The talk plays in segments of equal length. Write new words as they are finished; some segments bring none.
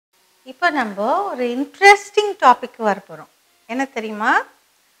இப்போ நம்ம ஒரு இன்ட்ரெஸ்டிங் டாபிக் வரப்போகிறோம். என்ன தெரியுமா?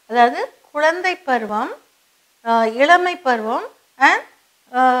 அதாவது குழந்தை பருவம், இளமை பருவம் அண்ட்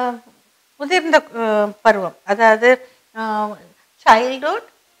முதிர்ந்த பருவம். அதாவது childhood,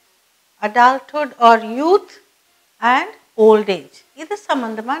 adulthood R youth and old age. இது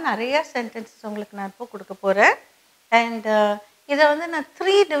சம்மந்தமாக நிறைய சென்டென்சஸ் உங்களுக்கு நான் இப்போ கொடுக்க போகிறேன். அண்ட் இதை வந்து நான்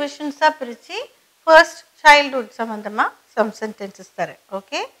 3 டிவிஷன்ஸாக பிரித்து ஃபர்ஸ்ட் சைல்ட்ஹுட் சம்மந்தமாக சம் சென்டென்சஸ் தரேன்.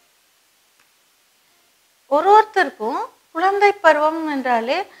 ஓகே, ஒருத்தருக்கும் குழந்தை பருவம்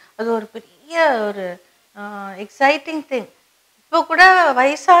என்றாலே அது ஒரு பெரிய ஒரு எக்ஸைட்டிங் திங். இப்போ கூட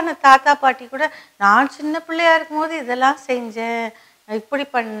வயசான தாத்தா பாட்டி கூட நான் சின்ன பிள்ளையா இருக்கும்போது இதெல்லாம் செஞ்சேன், இப்படி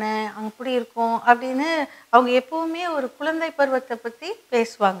பண்ணேன், அப்படி இருக்கும் அப்படின்னு அவங்க எப்பவுமே ஒரு குழந்தை பருவத்தை பற்றி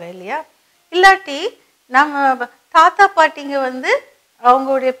பேசுவாங்க இல்லையா? இல்லாட்டி நம்ம தாத்தா பாட்டிங்க வந்து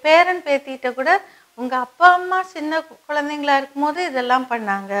அவங்களுடைய பேரன் பேத்திகிட்ட கூட உங்கள் அப்பா அம்மா சின்ன குழந்தைங்களா இருக்கும்போது இதெல்லாம்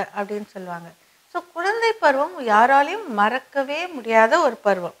பண்ணாங்க அப்படின்னு சொல்லுவாங்க. ஸோ குழந்தை பருவம் யாராலையும் மறக்கவே முடியாத ஒரு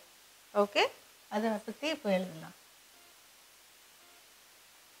பருவம். ஓகே, அதை பற்றி இப்போ எழுதலாம்.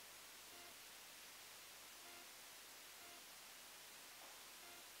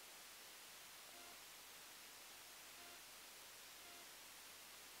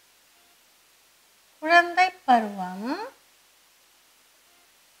 குழந்தை பருவம்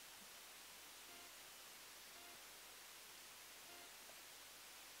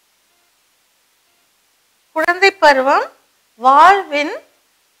குழந்தை பருவம் வாழ்வின்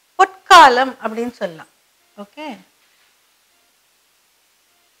பொற்காலம் அப்படின்னு சொல்லலாம். ஓகே,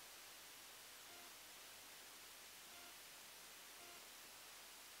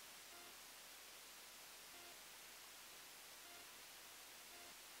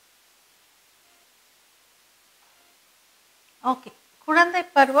 ஓகே, குழந்தை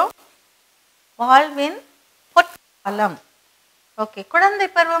பருவம் வாழ்வின் பொற்காலம். ஓகே, குழந்தை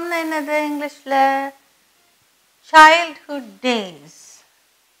பருவம்னா என்னது இங்கிலீஷ்ல? childhood days.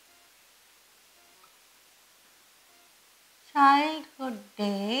 Childhood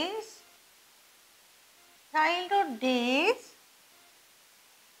days. Childhood days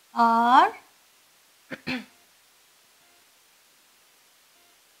are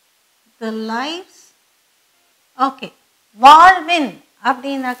the lives. Okay, வாழ்வின்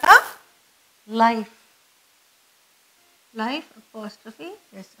அப்படின்னாக்கா life. Life apostrophe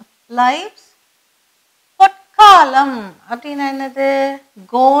yes. Lives. பொற்காலம் அப்படின்னா என்னது?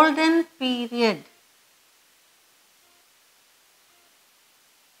 Golden period.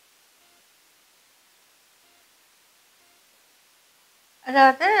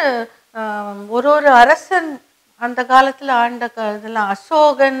 அதாவது ஒரு அரசன் அந்த காலத்தில் ஆண்ட இதெல்லாம்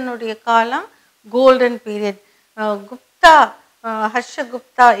அசோகனுடைய காலம் கோல்டன் பீரியட். குப்தா,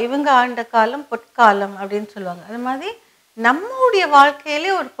 ஹர்ஷகுப்தா இவங்க ஆண்ட காலம் பொற்காலம் அப்படின்னு சொல்லுவாங்க. அது மாதிரி நம்மளுடைய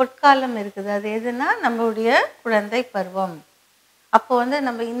வாழ்க்கையிலே ஒரு பொற்காலம் இருக்குது. அது எதுனா நம்மளுடைய குழந்தை பருவம். அப்போ வந்து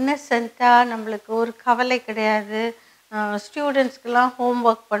நம்ம இன்னசென்ட்டாக, நம்மளுக்கு ஒரு கவலை கிடையாது. ஸ்டூடெண்ட்ஸ்க்கெல்லாம் ஹோம்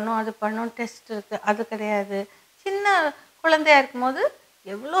ஒர்க் பண்ணோம், அது பண்ணோம், டெஸ்ட் இருக்குது, அது கிடையாது. சின்ன குழந்தையா இருக்கும்போது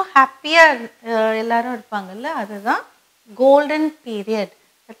எவ்வளோ ஹாப்பியாக எல்லாரும் இருப்பாங்கல்ல, அதுதான் கோல்டன் பீரியட்.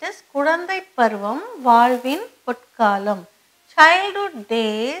 தட் இஸ் குழந்தை பருவம் வாழ்வின் பொற்காலம். Childhood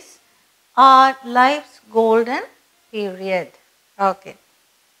days or lives golden period. Okay,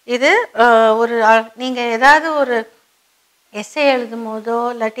 இது ஒரு நீங்கள் ஏதாவது ஒரு எஸ்ஸே எழுதும் போதோ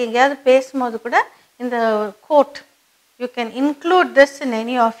இல்லாட்டி எங்கேயாவது பேசும்போது கூட இந்த code you can include this in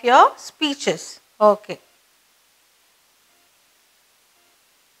any of your speeches. Okay,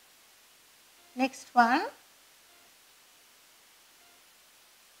 next one,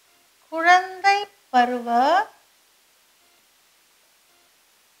 குழந்தை பருவ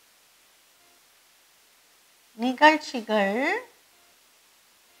நிகழ்ச்சிகள்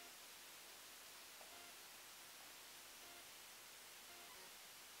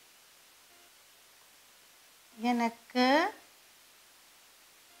எனக்கு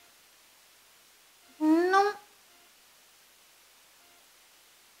இன்னும்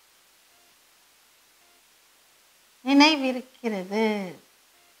நினைவிருக்கிறது.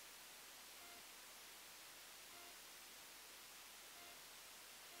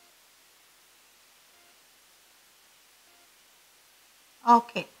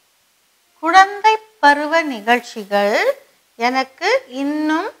 ஓகே, குழந்தை பருவ நிகழ்ச்சிகள் எனக்கு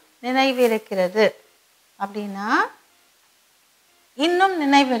இன்னும் நினைவிருக்கிறது அப்படின்னா இன்னும்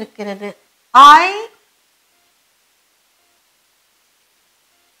நினைவிருக்கிறது.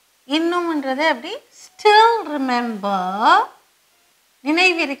 இன்னும்ன்றது அப்படி ஸ்டில் ரிமெம்பர்,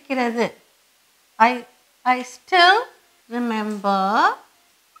 நினைவிருக்கிறது. I still remember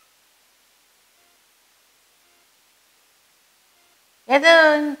எது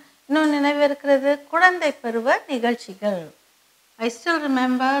இன்னும் நினைவு இருக்கிறது குழந்தை பருவ நிகழ்ச்சிகள். I still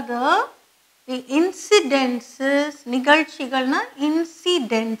remember the incidences, நிகழ்ச்சிகள்னா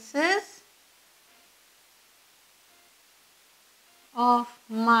incidences of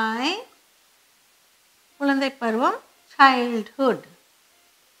my குழந்தை பருவம், childhood.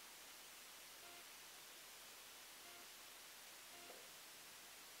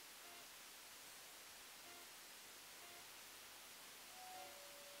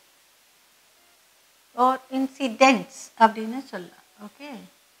 Or incidents அப்படின்னு சொல்லலாம். Okay.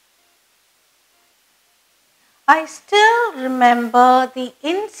 I still remember the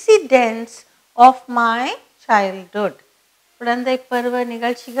incidents of my childhood. குழந்தை பருவ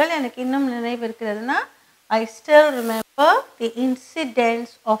நிகழ்ச்சிகள் எனக்கு இன்னும் நினைவு இருக்கிறதுனா I still remember the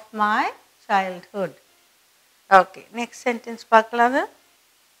incidents of my childhood. Okay, next sentence பார்க்கலாம்.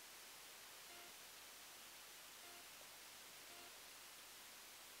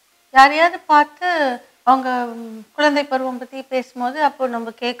 யாரையாவது பார்த்து அவங்க குழந்தை பருவம் பற்றி பேசும்போது அப்போ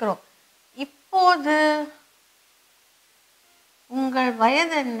நம்ம கேட்குறோம், இப்போது உங்கள்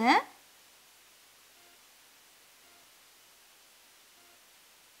வயது என்ன?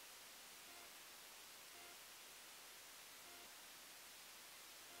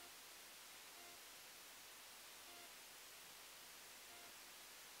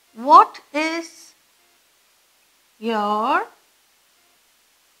 What is your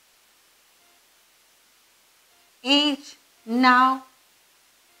age now?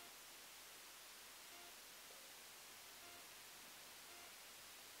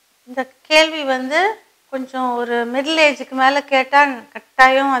 இந்த கேள்வி கொஞ்சம் ஒரு மிடில் ஏஜுக்கு மேலே கேட்டால்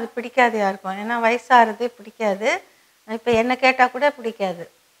கட்டாயம் அது பிடிக்காது யாருக்கும். ஏன்னா வயசாகிறதே பிடிக்காது. இப்போ என்ன கேட்டால் கூட பிடிக்காது.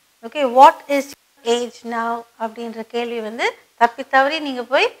 Okay, what is age now அப்படின்ற கேள்வி தப்பி தவறி நீங்கள்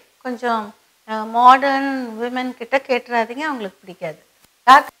போய் கொஞ்சம் மாடர்ன் விமன் கிட்ட கேட்டுறாதீங்க, அவங்களுக்கு பிடிக்காது.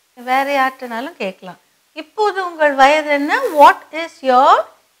 யாருக்கு வேறு யார்கிட்டனாலும் கேட்கலாம். இப்போது உங்கள் வயது என்ன? What is your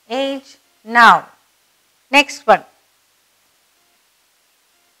age now? Next one,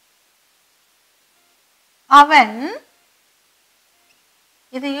 அவன்.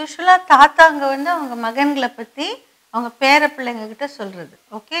 இது யூஸ்வலாக தாத்தாங்க அவங்க மகன்களை பற்றி அவங்க பேர பிள்ளைங்க கிட்ட சொல்றது.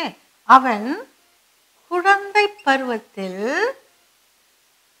 ஓகே, அவன் குழந்தை பருவத்தில்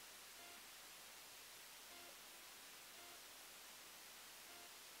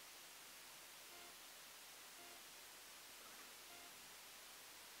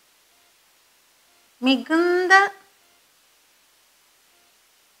மிகுந்த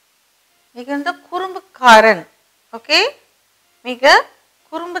குறும்புக்காரன். ஓகே, மிக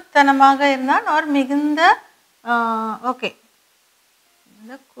குறும்புத்தனமாக இருந்தான். ஒரு மிகுந்த ஓகே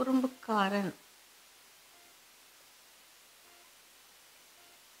குறும்புக்காரன்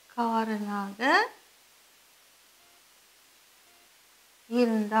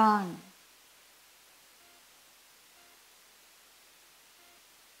இருந்தான்.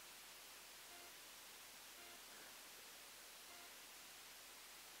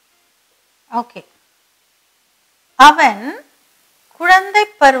 ஓகே, அவன் குழந்தை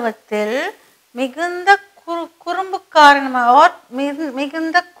பருவத்தில் மிகுந்த குறும்புக்காரனாக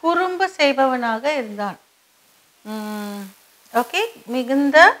மிகுந்த குறும்பு செய்பவனாக இருந்தான். ஓகே,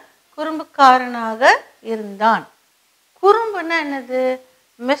 மிகுந்த குறும்புக்காரனாக இருந்தான். குறும்புன்னா என்னது?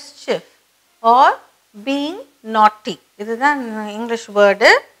 மிஸ்chief ஆர் பீயிங் நாட்டி. இதுதான் இங்கிலீஷ்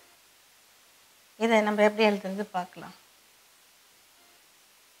வேர்டு. இதை நம்ம எப்படி எழுதுறது பார்க்கலாம்.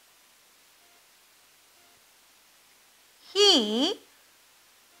 He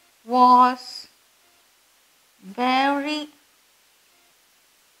was very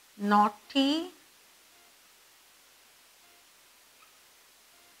naughty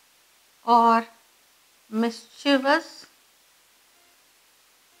or mischievous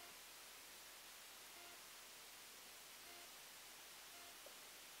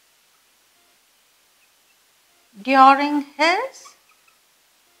during his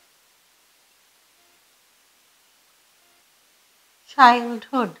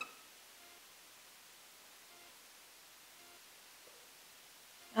childhood.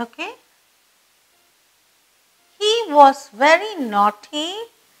 Okay, he was very naughty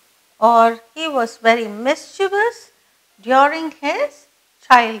or he was very mischievous during his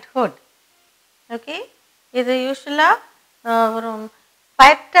childhood. Okay, இது யூஸ்வலாக ஒரு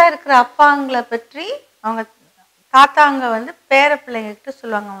பயட்டாக இருக்கிற அப்பாங்களை பற்றி அவங்க தாத்தாங்க பேர பிள்ளைங்கக்கிட்ட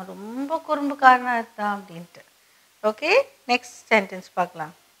சொல்லுவாங்க, அவன் ரொம்ப குறும்புக்காரனாக இருந்தான் அப்படின்ட்டு. ஓகே, நெக்ஸ்ட் சென்டென்ஸ்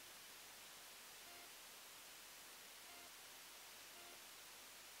பார்க்கலாம்.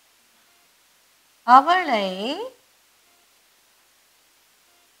 அவளை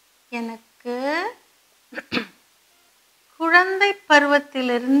எனக்கு குழந்தை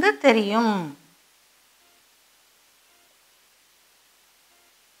பருவத்திலிருந்து தெரியும்.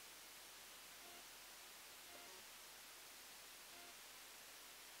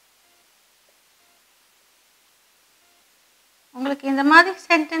 உங்களுக்கு இந்த மாதிரி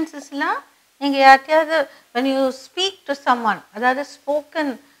சென்டென்சஸ்லாம் நீங்கள் யார்ட்டையாவது when you speak to someone, அதாவது spoken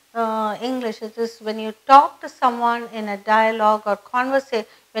English, it is when you talk to someone in a dialogue or conversation,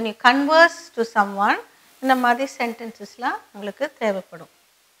 when you converse to someone, இந்த மாதிரி சென்டென்சஸ்லாம் உங்களுக்கு தேவைப்படும்.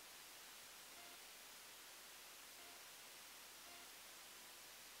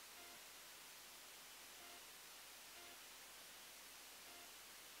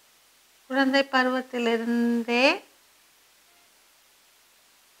 குழந்தை பருவத்திலிருந்தே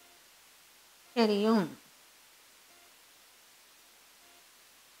தெரியும்.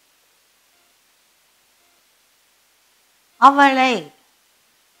 அவளை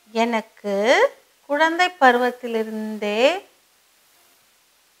எனக்கு குழந்தை பருவத்திலிருந்தே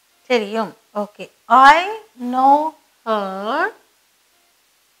தெரியும். Okay, I know her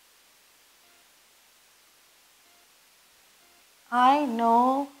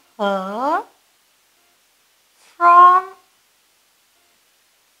from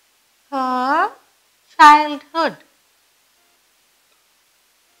her childhood.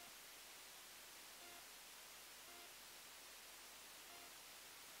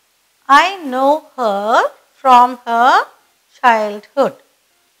 I know her from her childhood.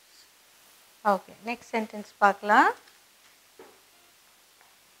 Okay, next sentence பார்க்கலாம்.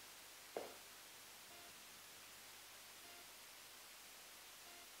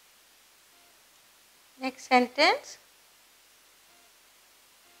 Next sentence.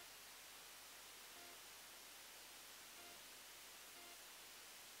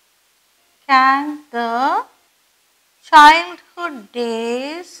 Can the childhood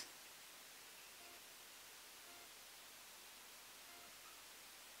days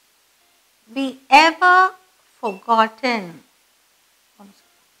be ever forgotten?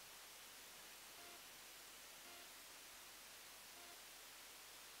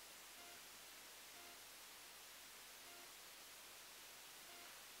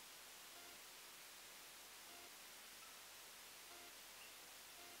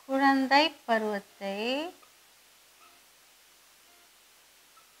 குழந்தை பருவத்தை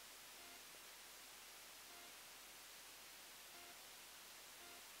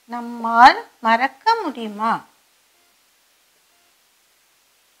நம்மால் மறக்க முடியுமா?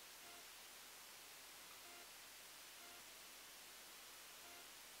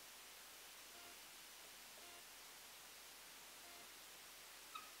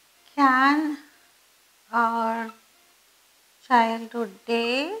 Can our childhood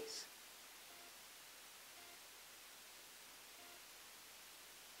days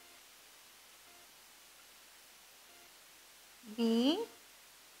be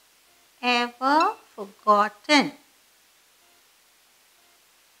ever forgotten?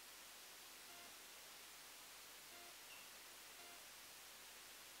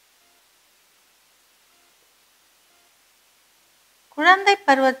 குழந்தை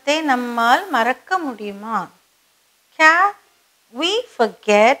பருவத்தை நம்மால் மறக்க முடியுமா? Can we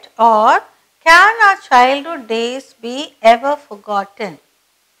forget, or can our childhood days be ever forgotten?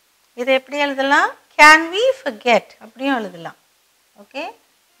 இதை எப்படி எழுதலாம்? Can we forget அப்படியும் எழுதலாம். ஓகே,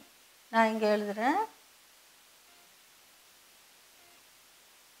 நான் இங்கே எழுதுகிறேன்.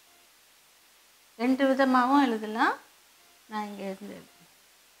 ரெண்டு விதமாகவும் எழுதலாம். நான் இங்கே எழுதுறேன்.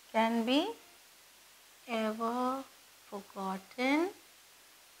 Can be ever forgotten.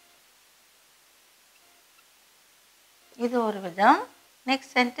 இது ஒரு விதம்.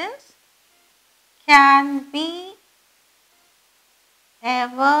 Next sentence. Can we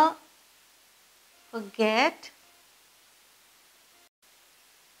ever forget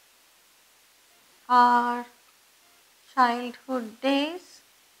our childhood days?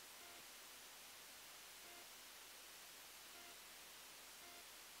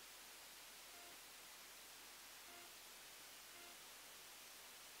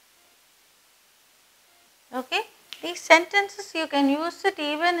 Okay, these sentences you can use it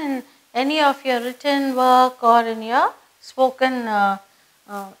even in any of your written work or in your spoken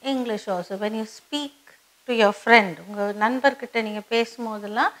English also. When you speak to your friend, உங்கள் நண்பர்கிட்ட நீங்கள்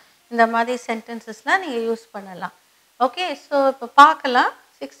பேசும்போதெல்லாம் இந்த மாதிரி சென்டென்சஸ்லாம் நீங்கள் use பண்ணலாம். Okay, so இப்போ பார்க்கலாம்.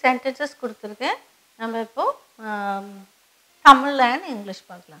 6 சென்டென்சஸ் கொடுத்துருக்கேன். நம்ம இப்போது தமிழ் அண்ட் இங்கிலீஷ்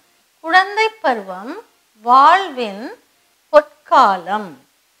பார்க்கலாம். குழந்தை பருவம் வாழ்வின் பொற்காலம்.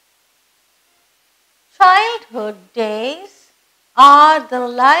 Childhood days are the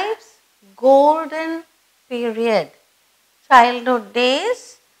life's golden period. Childhood days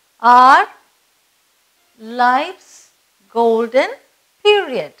are life's golden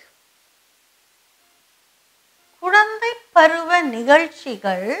period. குழந்தை பருவ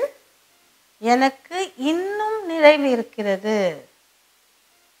நிகழ்ச்சிகள் எனக்கு இன்னும் நினைவிருக்கிறது.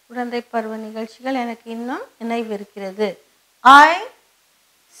 குழந்தை பருவ நிகழ்ச்சிகள் எனக்கு இன்னும் நினைவிருக்கிறது. I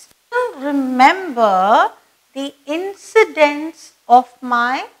still remember the incidents of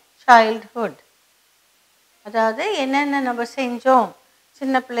my childhood. அதாவது என்னென்ன நம்ம செஞ்சோம்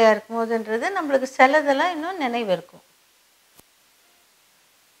சின்ன பிள்ளையா இருக்கும்போதுன்றது நம்மளுக்கு சிலதெல்லாம் இன்னும் நினைவு இருக்கும்.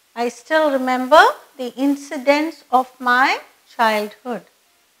 I still remember the incidents of my childhood.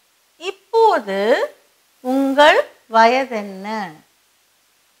 இப்போது உங்கள் வயதென்ன?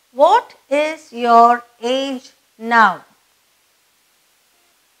 What is your age now?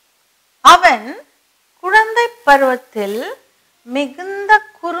 அவன் குழந்தை பருவத்தில் மிகுந்த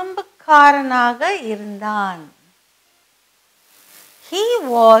குறும்புக்காரனாக இருந்தான். He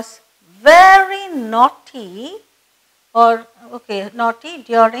was very naughty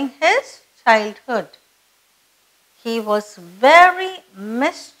during his childhood. He was very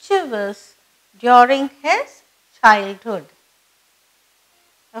mischievous during his childhood.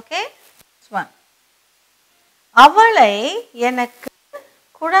 Okay, this one. அவளை எனக்கு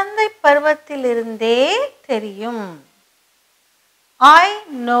குழந்தை பருவத்திலிருந்தே தெரியும். I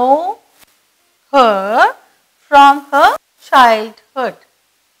know her from her childhood.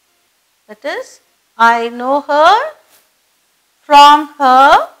 That is, I know her from her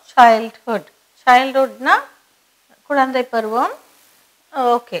childhood. Childhood na குழந்தை பருவம்.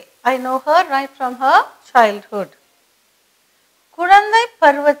 Okay, I know her right from her childhood. குழந்தை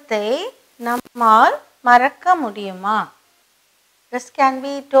பருவத்தை நம்மால் மறக்க முடியுமா? This can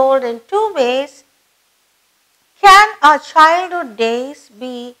be told in two ways. Can our childhood days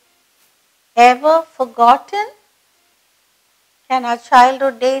be ever forgotten? Can our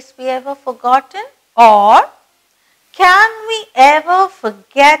childhood days be ever forgotten? Or can we ever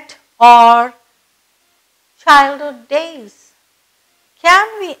forget our childhood days? Can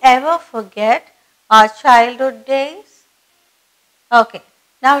we ever forget our childhood days? Okay,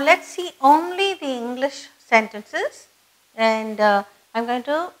 now let's see only the English sentences, and I'm going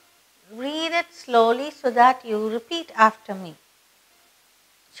to read it slowly so that you repeat after me.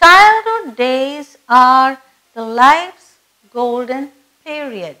 Childhood days are the life's golden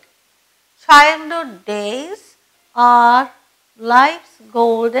period. Childhood days are life's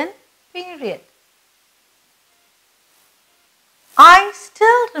golden period. I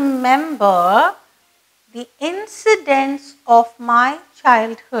still remember the incidents of my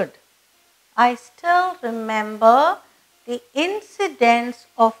childhood. I still remember the incidents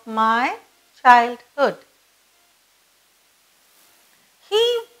of my childhood.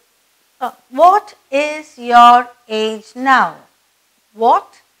 What is your age now? What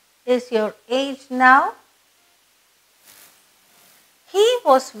is your age now? He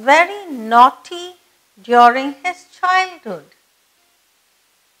was very naughty during his childhood.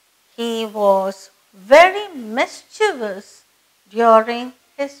 He was very mischievous during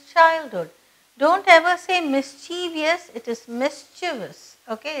his childhood. Don't ever say mischievous, it is mischievous.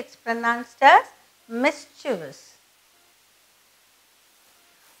 Okay, it's pronounced as mischievous.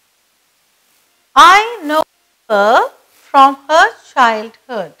 I know her from her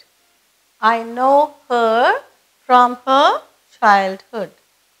childhood. I know her from her childhood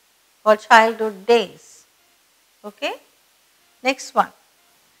or childhood days. Okay, next one.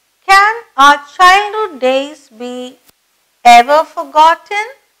 Can our childhood days be ever forgotten?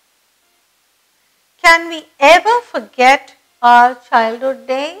 Can we ever forget our childhood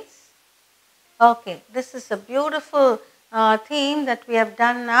days? Okay, this is a beautiful theme that we have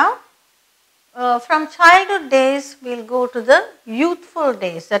done now. From childhood days, we will go to the youthful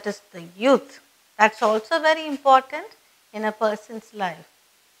days, that is the youth. That's also very important in a person's life.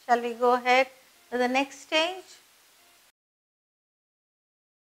 Shall we go ahead to the next stage?